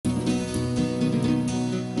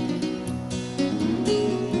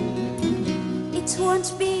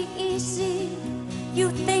won't be easy. You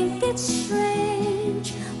think it's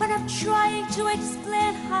strange when I'm trying to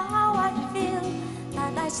explain how I feel,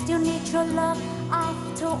 that I still need your love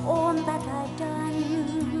after all that I've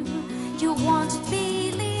done. You won't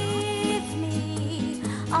believe me.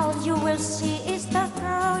 All you will see is the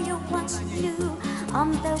girl you once knew,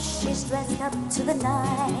 although she's dressed up to the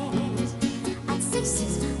nines, at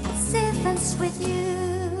sixes, at sevens with you.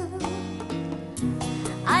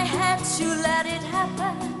 I had to let it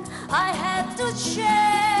happen. I had to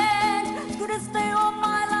change. Couldn't stay all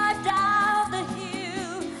my life down the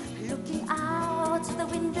hill, looking out the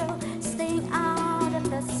window, staying out of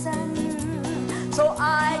the sun. So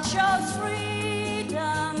I chose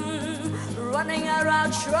freedom, running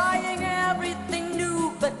around trying everything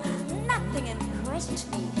new, but nothing impressed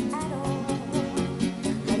me at all.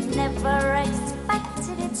 I never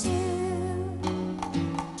expected it to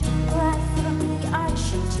arrive from the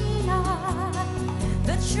Agentina.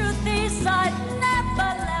 The truth is I never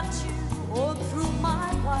left you all through my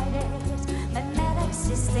wildest and mad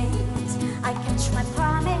existence. I catch my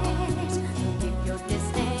promise to keep your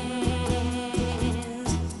distance.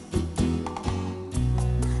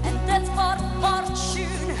 And that's for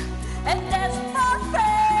fortune, and that's for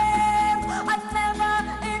fame. I never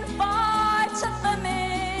invited them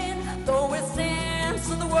in, though it seems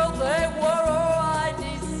to the world they were all I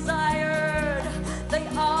desired. They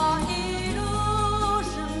are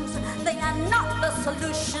illusions, they are not the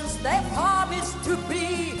solutions they promised to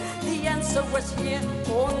be. The answer was here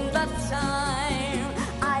on that time.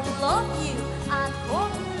 I love you, I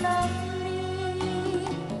hope you love me.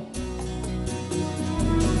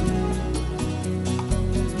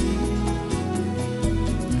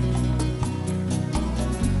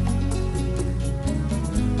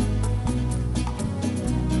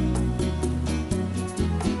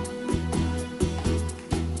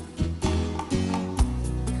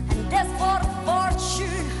 And that's for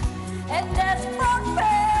fortune, and that's for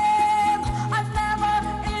fame. I never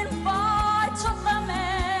invited them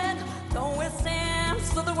in, though it seems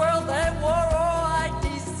to the world they were all I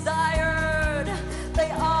desired. They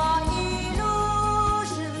are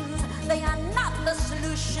illusions, they are not the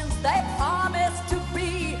solutions they promised to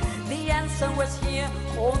be. The answer was here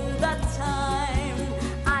on that time.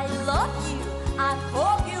 I love you, I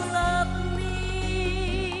hope you love me.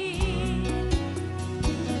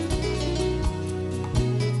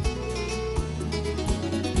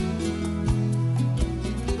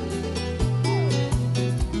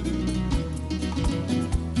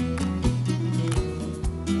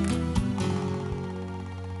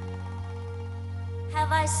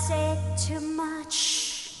 Have I said too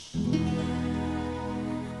much?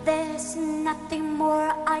 There's nothing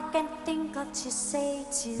more I can think of to say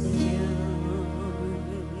to you.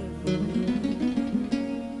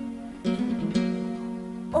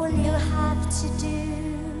 All you have to do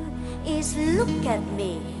is look at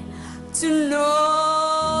me to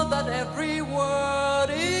know that every word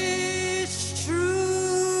is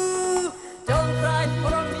true. Don't cry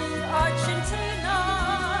for me, Argentina.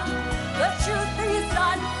 The truth is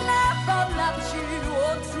I never loved you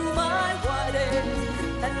all through my wildest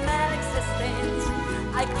and mad existence.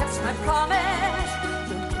 I kept my promise.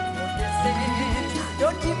 Don't keep your distance.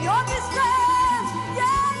 Don't keep your